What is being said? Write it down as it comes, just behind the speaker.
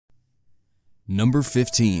Number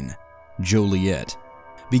 15. Joliet.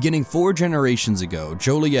 Beginning 4 generations ago,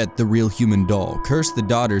 Joliet, the real human doll, cursed the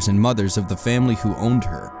daughters and mothers of the family who owned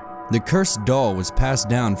her. The cursed doll was passed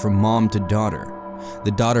down from mom to daughter.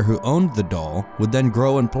 The daughter who owned the doll would then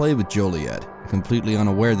grow and play with Joliet, completely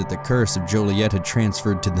unaware that the curse of Joliet had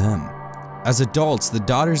transferred to them. As adults, the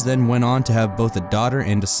daughters then went on to have both a daughter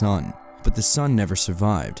and a son, but the son never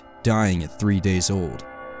survived, dying at 3 days old.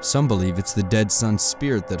 Some believe it's the dead son's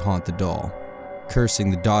spirit that haunt the doll,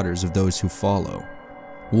 cursing the daughters of those who follow.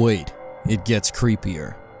 Wait, it gets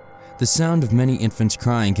creepier. The sound of many infants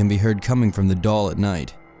crying can be heard coming from the doll at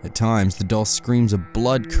night. At times, the doll screams a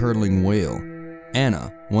blood-curdling wail.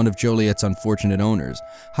 Anna, one of Joliet's unfortunate owners,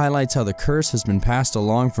 highlights how the curse has been passed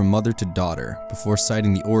along from mother to daughter, before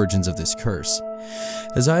citing the origins of this curse.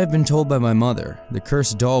 As I have been told by my mother, the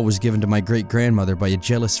cursed doll was given to my great-grandmother by a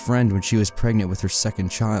jealous friend when she was pregnant with her second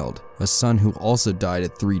child, a son who also died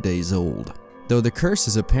at 3 days old. Though the curse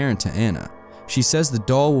is apparent to Anna, she says the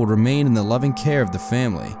doll will remain in the loving care of the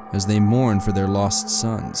family as they mourn for their lost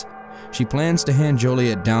sons. She plans to hand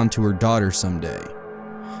Joliet down to her daughter someday.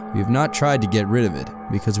 We have not tried to get rid of it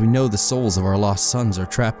because we know the souls of our lost sons are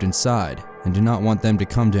trapped inside and do not want them to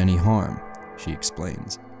come to any harm, she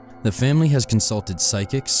explains. The family has consulted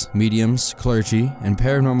psychics, mediums, clergy, and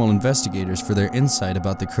paranormal investigators for their insight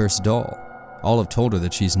about the cursed doll. All have told her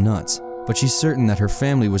that she's nuts, but she's certain that her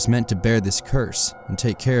family was meant to bear this curse and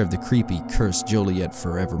take care of the creepy, cursed Joliet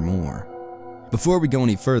forevermore. Before we go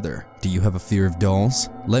any further, do you have a fear of dolls?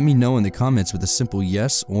 Let me know in the comments with a simple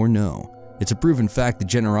yes or no. It's a proven fact that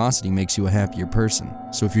generosity makes you a happier person,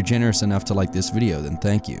 so if you're generous enough to like this video, then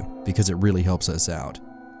thank you, because it really helps us out.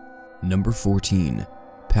 Number 14.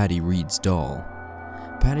 Patty Reed's doll.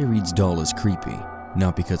 Patty Reed's doll is creepy,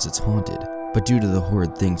 not because it's haunted, but due to the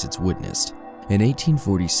horrid things it's witnessed. In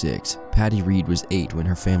 1846, Patty Reed was 8 when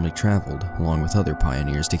her family traveled, along with other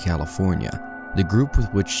pioneers, to California. The group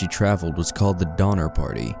with which she traveled was called the Donner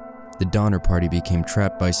Party. The Donner Party became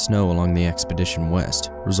trapped by snow along the expedition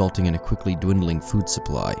west, resulting in a quickly dwindling food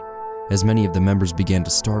supply. As many of the members began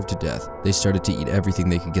to starve to death, they started to eat everything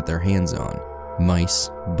they could get their hands on: mice,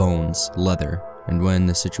 bones, leather, and when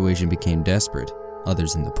the situation became desperate,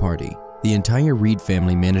 others in the party. The entire Reed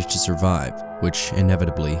family managed to survive, which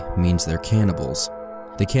inevitably means they're cannibals.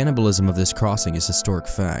 The cannibalism of this crossing is historic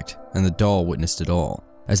fact, and the doll witnessed it all.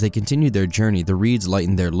 As they continued their journey, the Reeds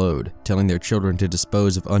lightened their load, telling their children to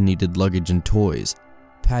dispose of unneeded luggage and toys.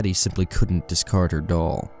 Patty simply couldn't discard her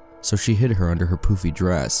doll, so she hid her under her poofy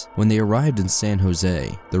dress. When they arrived in San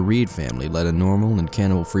Jose, the Reed family led a normal and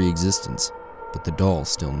cannibal-free existence, but the doll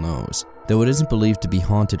still knows. Though it isn't believed to be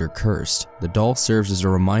haunted or cursed, the doll serves as a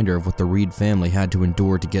reminder of what the Reed family had to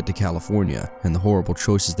endure to get to California and the horrible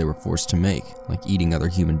choices they were forced to make, like eating other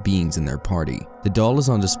human beings in their party. The doll is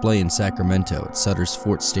on display in Sacramento at Sutter's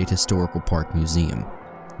Fort State Historical Park Museum.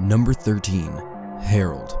 Number 13.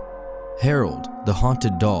 Harold. Harold, the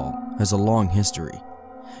haunted doll, has a long history.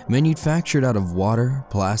 Manufactured out of water,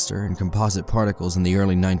 plaster, and composite particles in the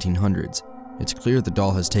early 1900s, it's clear the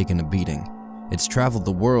doll has taken a beating. It's traveled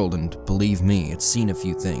the world and, believe me, it's seen a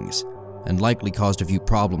few things, and likely caused a few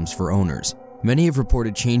problems for owners. Many have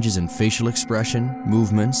reported changes in facial expression,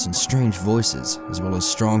 movements, and strange voices, as well as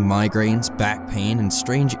strong migraines, back pain, and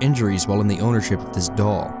strange injuries while in the ownership of this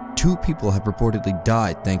doll. 2 people have reportedly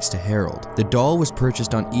died thanks to Harold. The doll was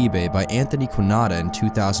purchased on eBay by Anthony Quinata in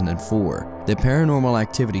 2004. The paranormal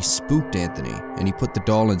activity spooked Anthony, and he put the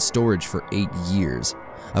doll in storage for 8 years.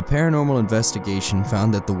 A paranormal investigation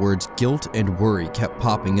found that the words guilt and worry kept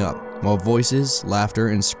popping up, while voices, laughter,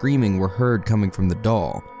 and screaming were heard coming from the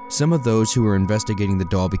doll. Some of those who were investigating the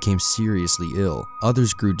doll became seriously ill,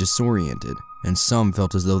 others grew disoriented, and some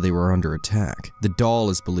felt as though they were under attack. The doll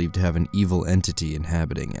is believed to have an evil entity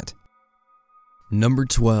inhabiting it. Number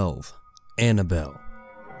 12. Annabelle.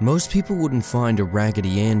 Most people wouldn't find a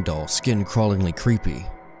Raggedy Ann doll skin-crawlingly creepy.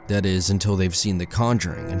 That is, until they've seen The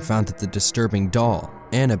Conjuring and found that the disturbing doll,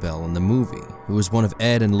 Annabelle in the movie, who was one of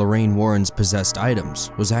Ed and Lorraine Warren's possessed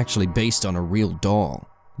items, was actually based on a real doll.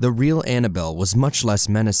 The real Annabelle was much less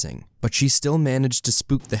menacing, but she still managed to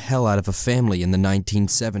spook the hell out of a family in the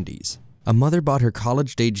 1970s. A mother bought her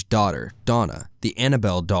college-aged daughter, Donna, the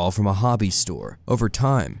Annabelle doll from a hobby store. Over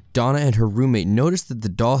time, Donna and her roommate noticed that the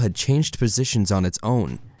doll had changed positions on its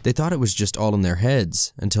own. They thought it was just all in their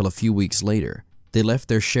heads, until a few weeks later. They left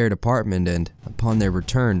their shared apartment and, upon their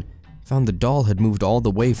return, found the doll had moved all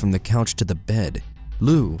the way from the couch to the bed.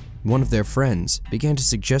 Lou, one of their friends, began to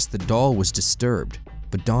suggest the doll was disturbed,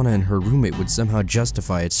 but Donna and her roommate would somehow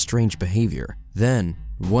justify its strange behavior. Then,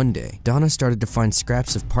 one day, Donna started to find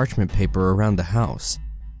scraps of parchment paper around the house.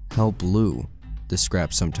 "Help Lou," the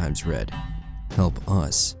scrap sometimes read. help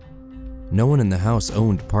us. No one in the house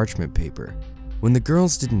owned parchment paper. When the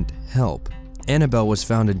girls didn't help, Annabelle was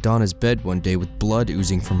found in Donna's bed one day with blood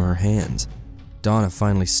oozing from her hands. Donna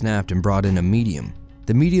finally snapped and brought in a medium.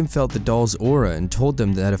 The medium felt the doll's aura and told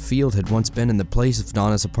them that a field had once been in the place of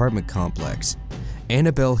Donna's apartment complex.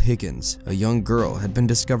 Annabelle Higgins, a young girl, had been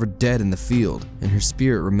discovered dead in the field, and her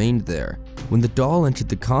spirit remained there. When the doll entered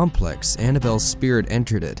the complex, Annabelle's spirit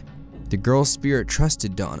entered it. The girl's spirit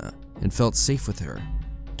trusted Donna and felt safe with her.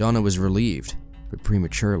 Donna was relieved, but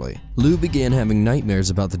prematurely. Lou began having nightmares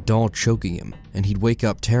about the doll choking him, and he'd wake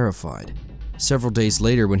up terrified. Several days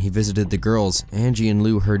later, when he visited the girls, Angie and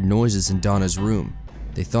Lou heard noises in Donna's room.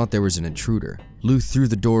 They thought there was an intruder. Lou threw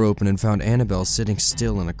the door open and found Annabelle sitting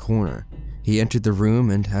still in a corner. He entered the room,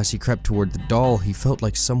 and as he crept toward the doll, he felt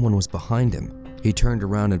like someone was behind him. He turned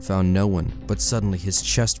around and found no one, but suddenly his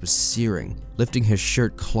chest was searing. Lifting his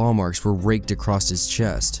shirt, claw marks were raked across his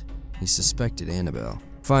chest. He suspected Annabelle.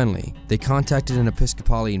 Finally, they contacted an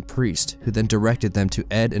Episcopalian priest, who then directed them to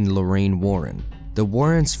Ed and Lorraine Warren. The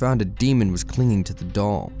Warrens found a demon was clinging to the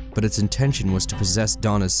doll, but its intention was to possess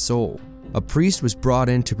Donna's soul. A priest was brought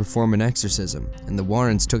in to perform an exorcism, and the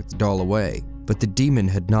Warrens took the doll away, but the demon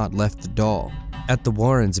had not left the doll. At the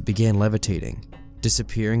Warrens, it began levitating,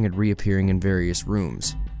 disappearing and reappearing in various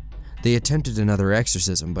rooms. They attempted another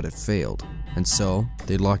exorcism, but it failed, and so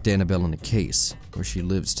they locked Annabelle in a case, where she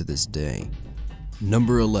lives to this day.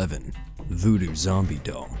 Number 11. Voodoo Zombie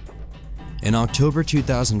Doll. In October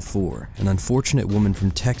 2004, an unfortunate woman from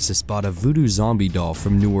Texas bought a voodoo zombie doll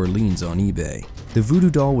from New Orleans on eBay. The voodoo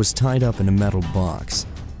doll was tied up in a metal box.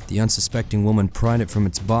 The unsuspecting woman pried it from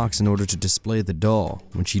its box in order to display the doll.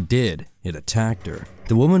 When she did, it attacked her.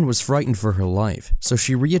 The woman was frightened for her life, so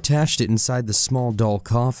she reattached it inside the small doll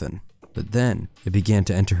coffin. But then, it began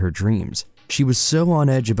to enter her dreams. She was so on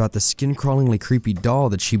edge about the skin-crawlingly creepy doll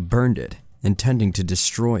that she burned it, intending to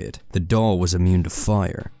destroy it. The doll was immune to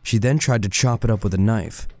fire. She then tried to chop it up with a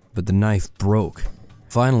knife, but the knife broke.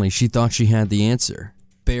 Finally, she thought she had the answer.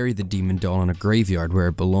 Bury the demon doll in a graveyard where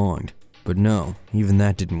it belonged. But no, even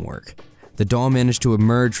that didn't work. The doll managed to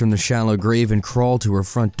emerge from the shallow grave and crawl to her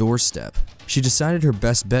front doorstep. She decided her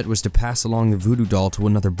best bet was to pass along the voodoo doll to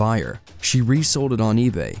another buyer. She resold it on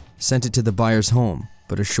eBay, sent it to the buyer's home,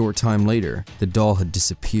 but a short time later, the doll had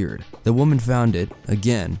disappeared. The woman found it,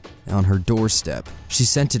 again, on her doorstep. She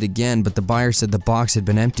sent it again, but the buyer said the box had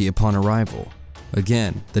been empty upon arrival.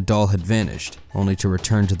 Again, the doll had vanished, only to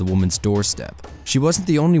return to the woman's doorstep. She wasn't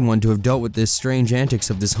the only one to have dealt with the strange antics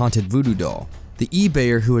of this haunted voodoo doll. The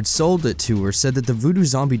eBayer who had sold it to her said that the voodoo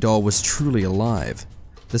zombie doll was truly alive.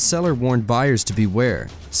 The seller warned buyers to beware,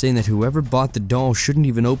 saying that whoever bought the doll shouldn't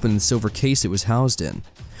even open the silver case it was housed in.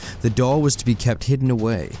 The doll was to be kept hidden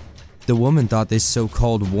away. The woman thought this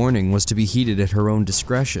so-called warning was to be heeded at her own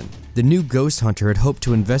discretion. The new ghost hunter had hoped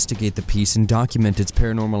to investigate the piece and document its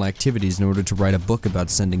paranormal activities in order to write a book about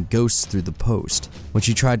sending ghosts through the post. When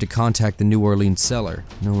she tried to contact the New Orleans seller,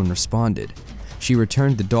 no one responded. She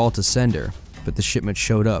returned the doll to sender, but the shipment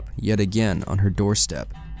showed up, yet again, on her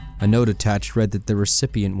doorstep. A note attached read that the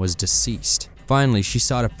recipient was deceased. Finally, she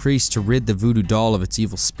sought a priest to rid the voodoo doll of its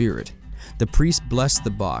evil spirit. The priest blessed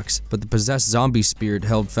the box, but the possessed zombie spirit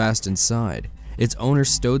held fast inside. Its owner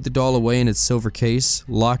stowed the doll away in its silver case,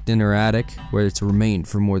 locked in her attic, where it's remained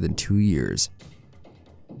for more than 2 years.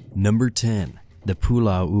 Number 10. The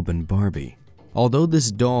Pulau Ubin Barbie. Although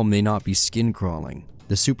this doll may not be skin-crawling,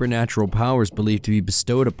 the supernatural powers believed to be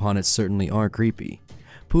bestowed upon it certainly are creepy.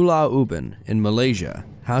 Pulau Ubin, in Malaysia,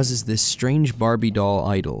 houses this strange Barbie doll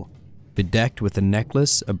idol, bedecked with a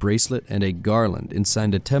necklace, a bracelet, and a garland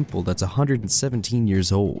inside a temple that's 117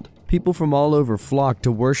 years old. People from all over flock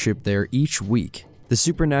to worship there each week. The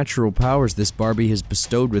supernatural powers this Barbie has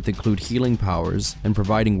bestowed with include healing powers and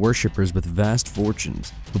providing worshippers with vast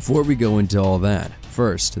fortunes. Before we go into all that,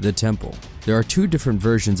 first, the temple. There are two different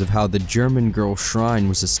versions of how the German girl shrine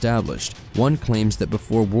was established. One claims that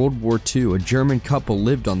before World War II, a German couple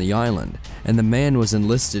lived on the island, and the man was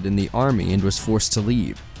enlisted in the army and was forced to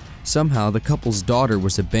leave. Somehow, the couple's daughter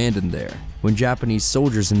was abandoned there. When Japanese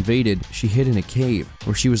soldiers invaded, she hid in a cave,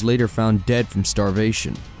 where she was later found dead from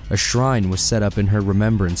starvation. A shrine was set up in her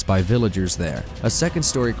remembrance by villagers there. A second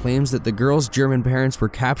story claims that the girl's German parents were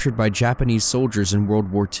captured by Japanese soldiers in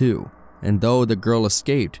World War II, and though the girl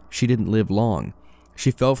escaped, she didn't live long.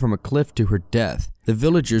 She fell from a cliff to her death. The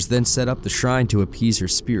villagers then set up the shrine to appease her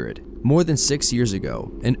spirit. More than 6 years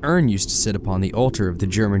ago, an urn used to sit upon the altar of the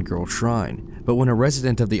German girl shrine. But when a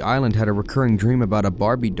resident of the island had a recurring dream about a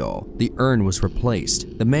Barbie doll, the urn was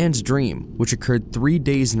replaced. The man's dream, which occurred 3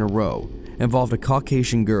 days in a row, involved a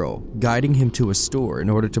Caucasian girl guiding him to a store in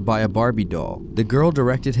order to buy a Barbie doll. The girl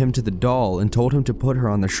directed him to the doll and told him to put her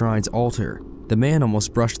on the shrine's altar. The man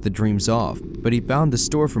almost brushed the dreams off, but he found the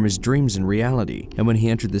store from his dreams in reality, and when he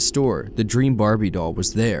entered the store, the dream Barbie doll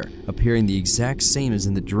was there, appearing the exact same as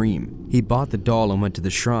in the dream. He bought the doll and went to the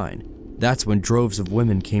shrine. That's when droves of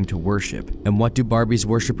women came to worship. And what do Barbie's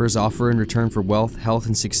worshippers offer in return for wealth, health,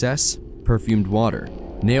 and success? Perfumed water,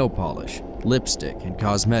 nail polish, lipstick, and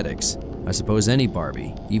cosmetics. I suppose any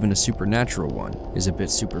Barbie, even a supernatural one, is a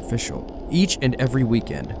bit superficial. Each and every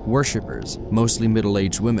weekend, worshippers, mostly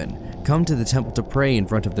middle-aged women, come to the temple to pray in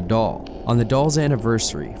front of the doll. On the doll's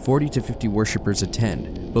anniversary, 40 to 50 worshippers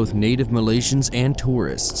attend, both native Malaysians and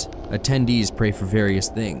tourists. Attendees pray for various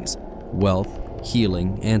things: wealth,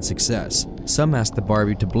 healing, and success. Some ask the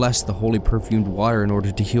Barbie to bless the holy perfumed water in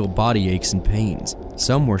order to heal body aches and pains.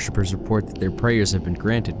 Some worshippers report that their prayers have been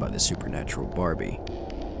granted by the supernatural Barbie.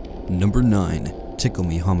 Number 9.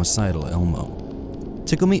 Tickle-Me-Homicidal Elmo.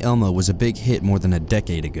 Tickle-Me Elmo was a big hit more than a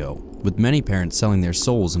decade ago, with many parents selling their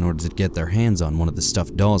souls in order to get their hands on one of the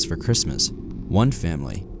stuffed dolls for Christmas. One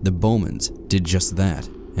family, the Bowmans, did just that,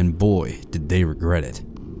 and boy, did they regret it.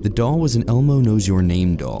 The doll was an Elmo Knows Your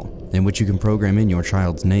Name doll, in which you can program in your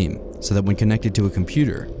child's name, so that when connected to a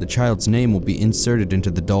computer, the child's name will be inserted into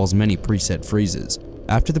the doll's many preset phrases.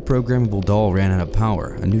 After the programmable doll ran out of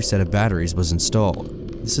power, a new set of batteries was installed.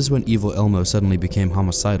 This is when evil Elmo suddenly became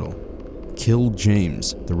homicidal. "Kill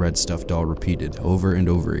James," the red stuffed doll repeated over and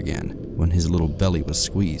over again when his little belly was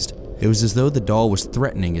squeezed. It was as though the doll was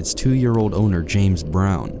threatening its 2-year-old owner, James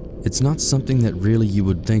Brown. "It's not something that really you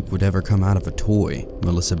would think would ever come out of a toy,"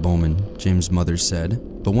 Melissa Bowman, James' mother, said.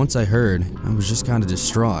 "But once I heard, I was just kind of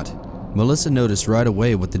distraught." Melissa noticed right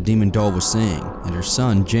away what the demon doll was saying, and her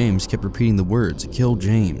son, James, kept repeating the words, "Kill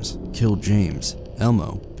James, kill James."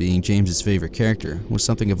 Elmo, being James's favorite character, was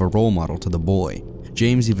something of a role model to the boy.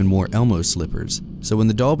 James even wore Elmo slippers, so when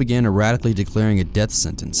the doll began erratically declaring a death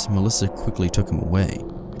sentence, Melissa quickly took him away.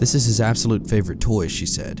 "This is his absolute favorite toy," she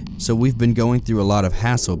said, "so we've been going through a lot of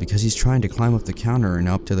hassle because he's trying to climb up the counter and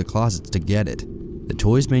up to the closets to get it." The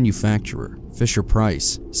toy's manufacturer,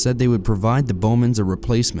 Fisher-Price, said they would provide the Bowmans a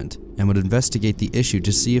replacement and would investigate the issue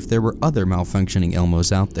to see if there were other malfunctioning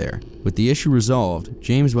Elmos out there. With the issue resolved,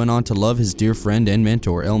 James went on to love his dear friend and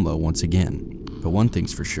mentor Elmo once again. But one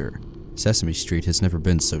thing's for sure, Sesame Street has never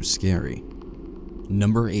been so scary.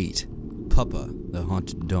 Number 8. Pupa, the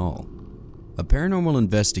Haunted Doll. A paranormal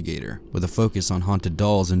investigator, with a focus on haunted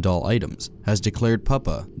dolls and doll items, has declared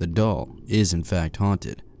Pupa, the doll, is in fact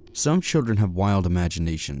haunted. Some children have wild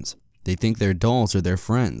imaginations. They think their dolls are their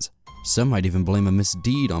friends. Some might even blame a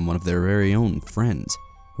misdeed on one of their very own friends.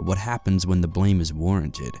 But what happens when the blame is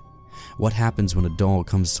warranted? What happens when a doll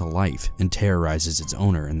comes to life and terrorizes its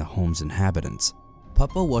owner and the home's inhabitants?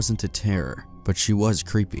 Pupa wasn't a terror, but she was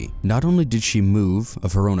creepy. Not only did she move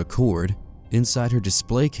of her own accord, inside her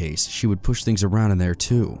display case she would push things around in there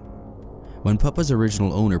too. When Pupa's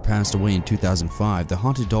original owner passed away in 2005, the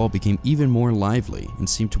haunted doll became even more lively and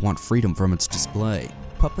seemed to want freedom from its display.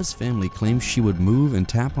 Pupa's family claims she would move and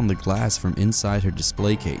tap on the glass from inside her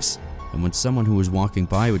display case, and when someone who was walking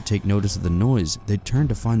by would take notice of the noise, they'd turn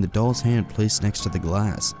to find the doll's hand placed next to the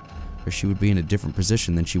glass, or she would be in a different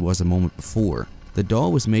position than she was a moment before. The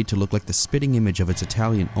doll was made to look like the spitting image of its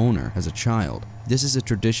Italian owner as a child. This is a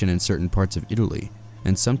tradition in certain parts of Italy,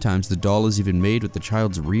 and sometimes the doll is even made with the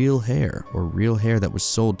child's real hair, or real hair that was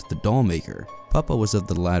sold to the doll maker. Pupa was of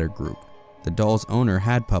the latter group. The doll's owner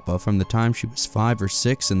had Pupa from the time she was 5 or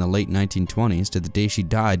 6 in the late 1920s to the day she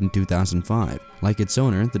died in 2005. Like its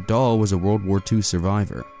owner, the doll was a World War II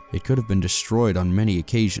survivor. It could have been destroyed on many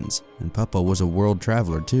occasions, and Pupa was a world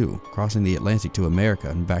traveler too, crossing the Atlantic to America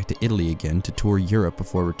and back to Italy again to tour Europe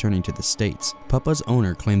before returning to the States. Pupa's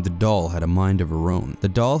owner claimed the doll had a mind of her own. The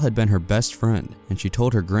doll had been her best friend, and she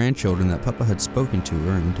told her grandchildren that Pupa had spoken to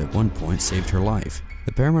her and at one point saved her life.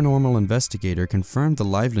 The paranormal investigator confirmed the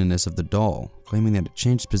liveliness of the doll, claiming that it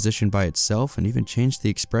changed position by itself and even changed the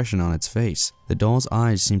expression on its face. The doll's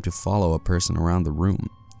eyes seemed to follow a person around the room.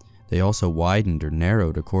 They also widened or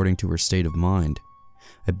narrowed according to her state of mind.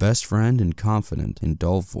 A best friend and confidant in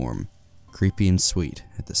doll form, creepy and sweet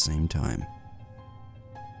at the same time.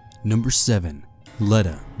 Number 7.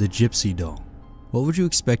 Letta, the Gypsy Doll. What would you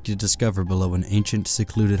expect to discover below an ancient,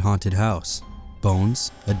 secluded haunted house?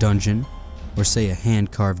 Bones? A dungeon? Or say a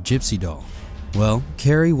hand-carved gypsy doll? Well,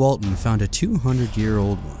 Carrie Walton found a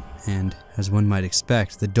 200-year-old one, and, as one might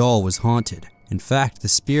expect, the doll was haunted. In fact, the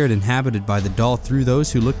spirit inhabited by the doll threw those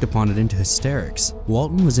who looked upon it into hysterics.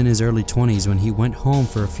 Walton was in his early 20s when he went home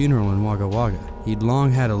for a funeral in Wagga Wagga. He'd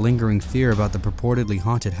long had a lingering fear about the purportedly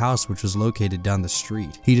haunted house which was located down the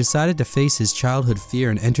street. He decided to face his childhood fear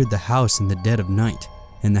and entered the house in the dead of night.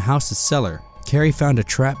 In the house's cellar, Carey found a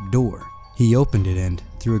trap door. He opened it and,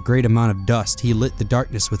 through a great amount of dust, he lit the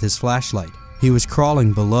darkness with his flashlight. He was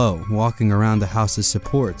crawling below, walking around the house's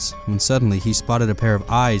supports, when suddenly he spotted a pair of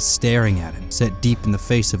eyes staring at him, set deep in the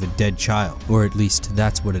face of a dead child, or at least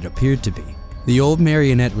that's what it appeared to be. The old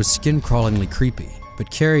marionette was skin-crawlingly creepy,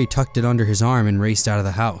 but Carey tucked it under his arm and raced out of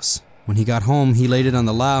the house. When he got home, he laid it on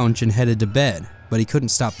the lounge and headed to bed, but he couldn't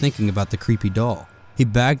stop thinking about the creepy doll. He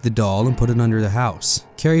bagged the doll and put it under the house.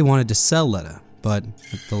 Carey wanted to sell Letta, but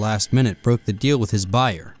at the last minute broke the deal with his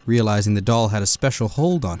buyer, realizing the doll had a special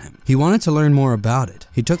hold on him. He wanted to learn more about it.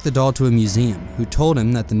 He took the doll to a museum, who told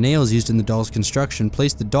him that the nails used in the doll's construction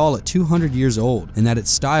placed the doll at 200 years old, and that its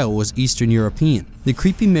style was Eastern European. The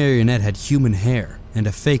creepy marionette had human hair, and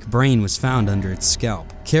a fake brain was found under its scalp.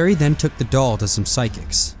 Carey then took the doll to some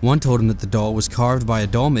psychics. One told him that the doll was carved by a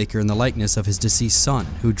doll maker in the likeness of his deceased son,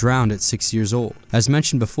 who drowned at 6 years old. As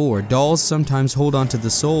mentioned before, dolls sometimes hold on to the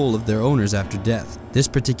soul of their owners after death. This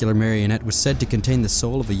particular marionette was said to contain the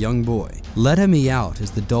soul of a young boy. Letta Me Out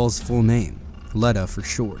is the doll's full name, Letta for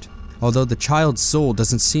short. Although the child's soul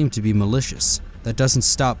doesn't seem to be malicious, that doesn't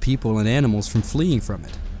stop people and animals from fleeing from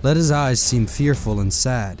it. Letta's eyes seem fearful and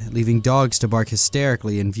sad, leaving dogs to bark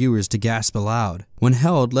hysterically and viewers to gasp aloud. When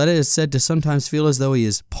held, Letta is said to sometimes feel as though he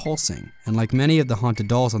is pulsing, and like many of the haunted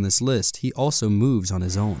dolls on this list, he also moves on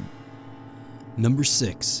his own. Number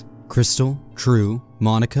 6. Chrystal, True,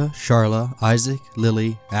 Monika, Sharla, Isaac,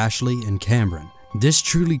 Lilly, Ashley, and Cameron. This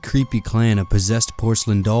truly creepy clan of possessed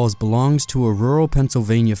porcelain dolls belongs to a rural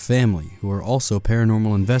Pennsylvania family who are also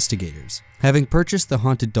paranormal investigators. Having purchased the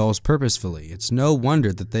haunted dolls purposefully, it's no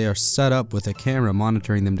wonder that they are set up with a camera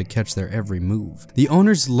monitoring them to catch their every move. The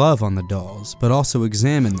owners love on the dolls, but also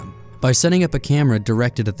examine them. By setting up a camera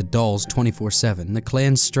directed at the dolls 24/7, the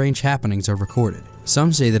clan's strange happenings are recorded.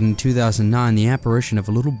 Some say that in 2009, the apparition of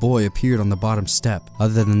a little boy appeared on the bottom step.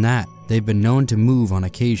 Other than that, they've been known to move on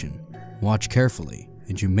occasion. Watch carefully,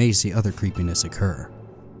 and you may see other creepiness occur.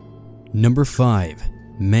 Number 5.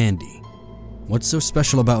 Mandy. What's so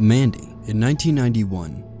special about Mandy? In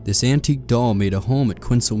 1991, this antique doll made a home at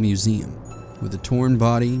Chrystal Museum. With a torn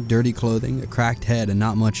body, dirty clothing, a cracked head, and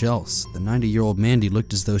not much else, the 90-year-old Mandy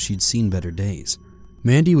looked as though she'd seen better days.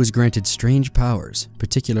 Mandy was granted strange powers,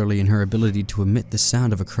 particularly in her ability to emit the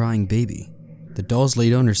sound of a crying baby. The doll's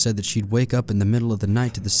late owner said that she'd wake up in the middle of the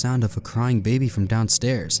night to the sound of a crying baby from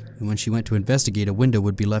downstairs, and when she went to investigate, a window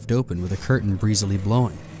would be left open with a curtain breezily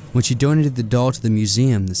blowing. When she donated the doll to the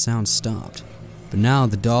museum, the sound stopped. But now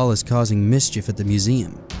the doll is causing mischief at the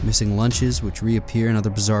museum, missing lunches which reappear in other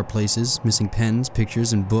bizarre places, missing pens,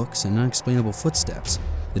 pictures, and books, and unexplainable footsteps.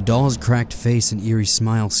 The doll's cracked face and eerie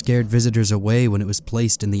smile scared visitors away when it was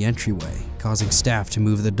placed in the entryway, causing staff to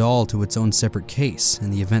move the doll to its own separate case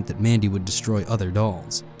in the event that Mandy would destroy other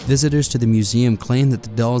dolls. Visitors to the museum claim that the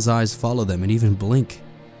doll's eyes follow them and even blink.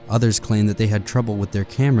 Others claim that they had trouble with their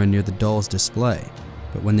camera near the doll's display,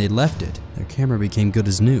 but when they left it, their camera became good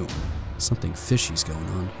as new. Something fishy's going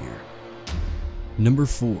on here. Number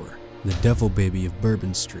 4. The Devil Baby of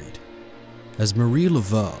Bourbon Street. As Marie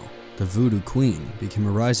Laveau, the Voodoo Queen, became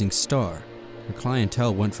a rising star, her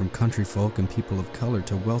clientele went from country folk and people of color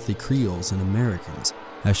to wealthy Creoles and Americans.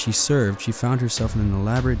 As she served, she found herself in an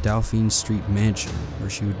elaborate Dauphine Street mansion where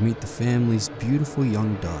she would meet the family's beautiful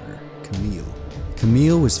young daughter, Camille.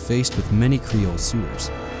 Camille was faced with many Creole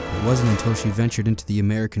suitors. It wasn't until she ventured into the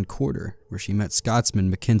American Quarter where she met Scotsman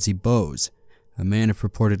Mackenzie Bowes, a man of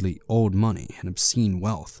purportedly old money and obscene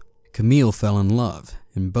wealth. Camille fell in love,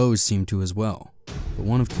 and Bowes seemed to as well. But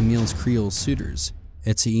one of Camille's Creole suitors,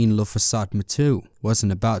 Etienne Lefaussat Mathieu,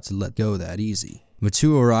 wasn't about to let go that easy.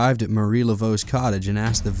 Mathieu arrived at Marie Laveau's cottage and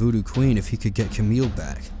asked the Voodoo Queen if he could get Camille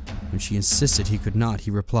back. When she insisted he could not,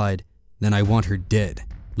 he replied, "Then I want her dead."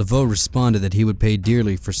 Laveau responded that he would pay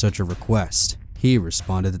dearly for such a request. He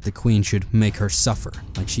responded that the Queen should make her suffer,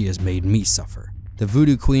 like she has made me suffer. The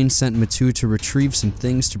Voodoo Queen sent Mathieu to retrieve some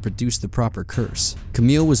things to produce the proper curse.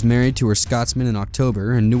 Camille was married to her Scotsman in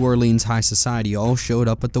October, and New Orleans high society all showed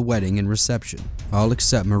up at the wedding and reception, all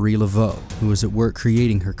except Marie Laveau, who was at work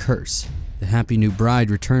creating her curse. The happy new bride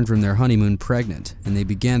returned from their honeymoon pregnant, and they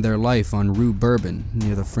began their life on Rue Bourbon,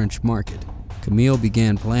 near the French Market. Camille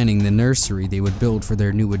began planning the nursery they would build for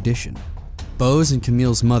their new addition. Bowes and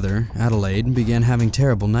Camille's mother, Adelaide, began having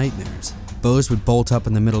terrible nightmares. Bose would bolt up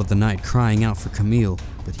in the middle of the night crying out for Camille,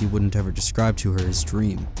 but he wouldn't ever describe to her his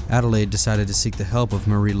dream. Adelaide decided to seek the help of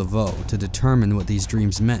Marie Laveau to determine what these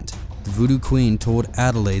dreams meant. The Voodoo Queen told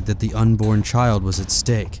Adelaide that the unborn child was at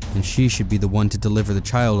stake, and she should be the one to deliver the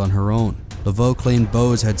child on her own. Laveau claimed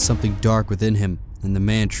Bose had something dark within him, and the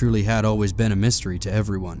man truly had always been a mystery to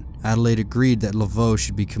everyone. Adelaide agreed that Laveau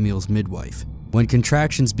should be Camille's midwife. When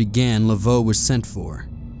contractions began, Laveau was sent for.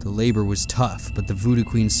 The labor was tough, but the Voodoo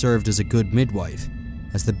Queen served as a good midwife.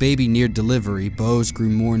 As the baby neared delivery, Bose grew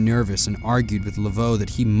more nervous and argued with Laveau that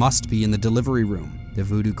he must be in the delivery room. The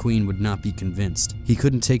Voodoo Queen would not be convinced. He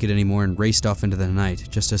couldn't take it anymore and raced off into the night,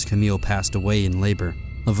 just as Camille passed away in labor.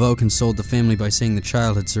 Laveau consoled the family by saying the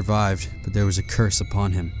child had survived, but there was a curse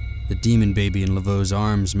upon him. The demon baby in Laveau's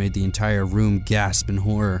arms made the entire room gasp in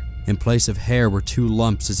horror. In place of hair were 2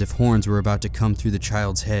 lumps as if horns were about to come through the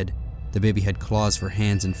child's head. The baby had claws for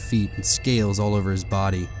hands and feet and scales all over his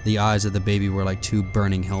body. The eyes of the baby were like 2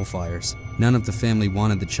 burning hellfires. None of the family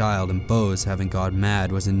wanted the child, and Bose, having gone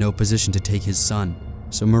mad, was in no position to take his son.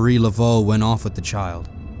 So Marie Laveau went off with the child.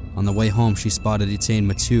 On the way home, she spotted Etienne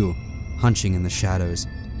Mathieu, hunching in the shadows.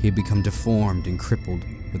 He had become deformed and crippled,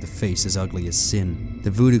 with a face as ugly as sin.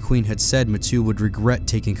 The Voodoo Queen had said Mathieu would regret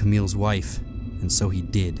taking Camille's wife, and so he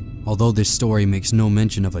did. Although this story makes no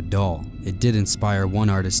mention of a doll, it did inspire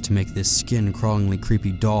one artist to make this skin-crawlingly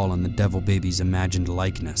creepy doll in the devil baby's imagined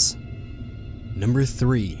likeness. Number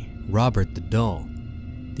 3. Robert the Doll.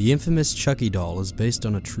 The infamous Chucky doll is based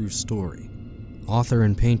on a true story. Author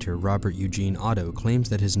and painter Robert Eugene Otto claims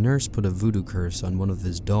that his nurse put a voodoo curse on one of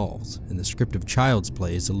his dolls, and the script of Child's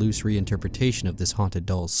Play is a loose reinterpretation of this haunted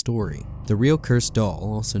doll's story. The real cursed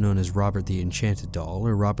doll, also known as Robert the Enchanted Doll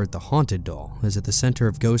or Robert the Haunted Doll, is at the center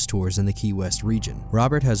of ghost tours in the Key West region.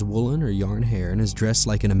 Robert has woolen or yarn hair and is dressed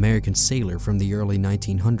like an American sailor from the early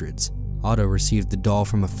 1900s. Otto received the doll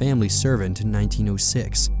from a family servant in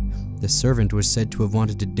 1906. The servant was said to have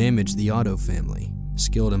wanted to damage the Otto family.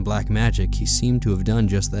 Skilled in black magic, he seemed to have done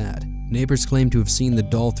just that. Neighbors claimed to have seen the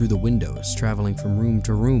doll through the windows, traveling from room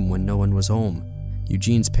to room when no one was home.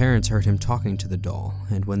 Eugene's parents heard him talking to the doll,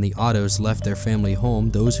 and when the Ottos left their family home,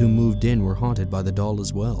 those who moved in were haunted by the doll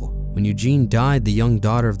as well. When Eugene died, the young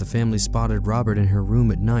daughter of the family spotted Robert in her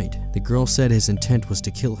room at night. The girl said his intent was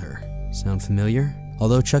to kill her. Sound familiar?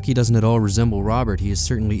 Although Chucky doesn't at all resemble Robert, he is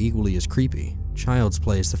certainly equally as creepy. Child's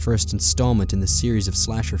Play is the first installment in the series of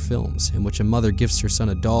slasher films, in which a mother gifts her son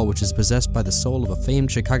a doll which is possessed by the soul of a famed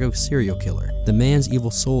Chicago serial killer. The man's evil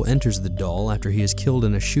soul enters the doll after he is killed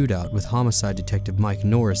in a shootout with homicide detective Mike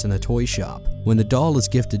Norris in a toy shop. When the doll is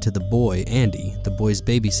gifted to the boy, Andy, the boy's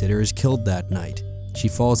babysitter, is killed that night. She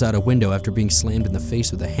falls out a window after being slammed in the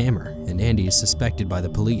face with a hammer, and Andy is suspected by the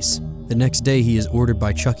police. The next day, he is ordered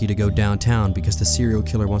by Chucky to go downtown because the serial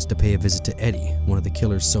killer wants to pay a visit to Eddie, one of the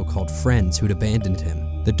killer's so-called friends who'd abandoned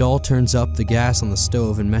him. The doll turns up the gas on the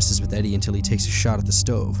stove and messes with Eddie until he takes a shot at the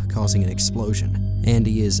stove, causing an explosion.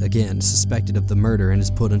 Andy is, again, suspected of the murder and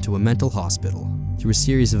is put into a mental hospital. Through a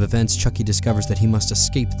series of events, Chucky discovers that he must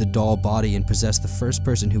escape the doll body and possess the first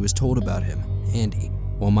person who was told about him, Andy,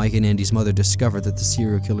 while Mike and Andy's mother discover that the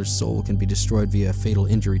serial killer's soul can be destroyed via a fatal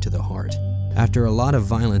injury to the heart. After a lot of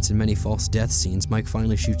violence and many false death scenes, Mike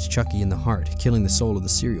finally shoots Chucky in the heart, killing the soul of the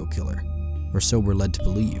serial killer. Or so we're led to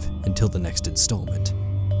believe, until the next installment.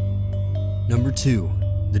 Number 2.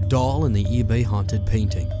 The Doll in the eBay Haunted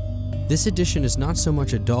Painting. This edition is not so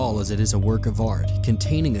much a doll as it is a work of art,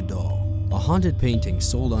 containing a doll. A haunted painting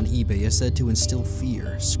sold on eBay is said to instill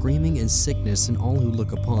fear, screaming, and sickness in all who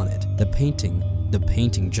look upon it. The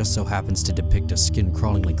painting just so happens to depict a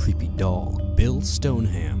skin-crawlingly creepy doll. Bill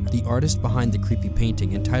Stoneham, the artist behind the creepy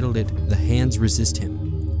painting, entitled it The Hands Resist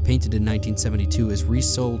Him. Painted in 1972, is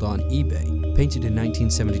resold on eBay. Painted in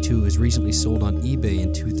 1972, is recently sold on eBay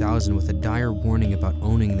in 2000 with a dire warning about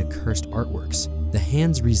owning the cursed artworks. The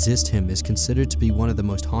Hands Resist Him is considered to be one of the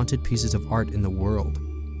most haunted pieces of art in the world.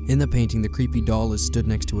 In the painting, the creepy doll is stood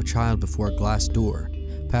next to a child before a glass door.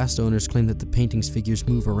 Past owners claim that the painting's figures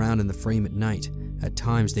move around in the frame at night. At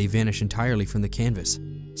times, they vanish entirely from the canvas.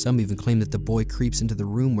 Some even claim that the boy creeps into the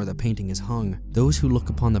room where the painting is hung. Those who look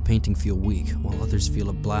upon the painting feel weak, while others feel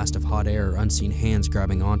a blast of hot air or unseen hands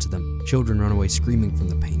grabbing onto them. Children run away screaming from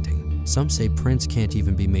the painting. Some say prints can't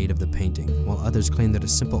even be made of the painting, while others claim that a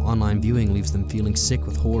simple online viewing leaves them feeling sick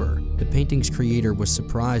with horror. The painting's creator was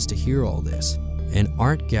surprised to hear all this. An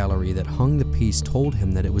art gallery that hung the piece told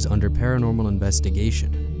him that it was under paranormal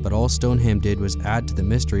investigation. But all Stoneham did was add to the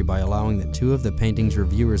mystery by allowing that 2 of the painting's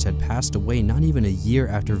reviewers had passed away not even a year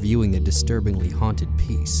after viewing the disturbingly haunted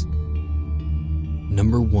piece.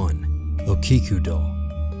 Number 1. Okiku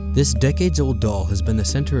Doll. This decades-old doll has been the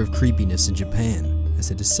center of creepiness in Japan. as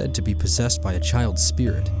it is said to be possessed by a child's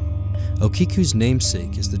spirit. Okiku's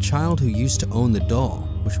namesake is the child who used to own the doll,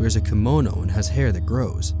 which wears a kimono and has hair that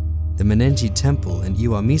grows. The Manenji Temple in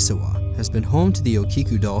Iwamisawa has been home to the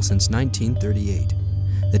Okiku doll since 1938.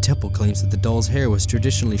 The temple claims that the doll's hair was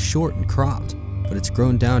traditionally short and cropped, but it's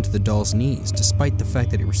grown down to the doll's knees despite the fact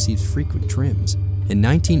that it receives frequent trims. In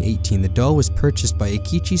 1918, the doll was purchased by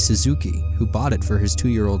Eikichi Suzuki, who bought it for his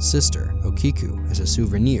 2-year-old sister, Okiku, as a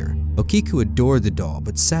souvenir. Okiku adored the doll,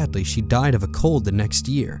 but sadly she died of a cold the next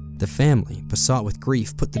year. The family, besought with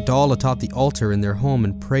grief, put the doll atop the altar in their home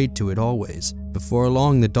and prayed to it always. Before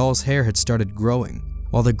long, the doll's hair had started growing.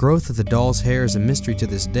 While the growth of the doll's hair is a mystery to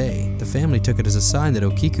this day, the family took it as a sign that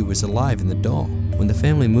Okiku was alive in the doll. When the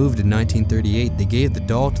family moved in 1938, they gave the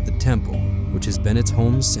doll to the temple, which has been its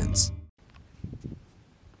home since.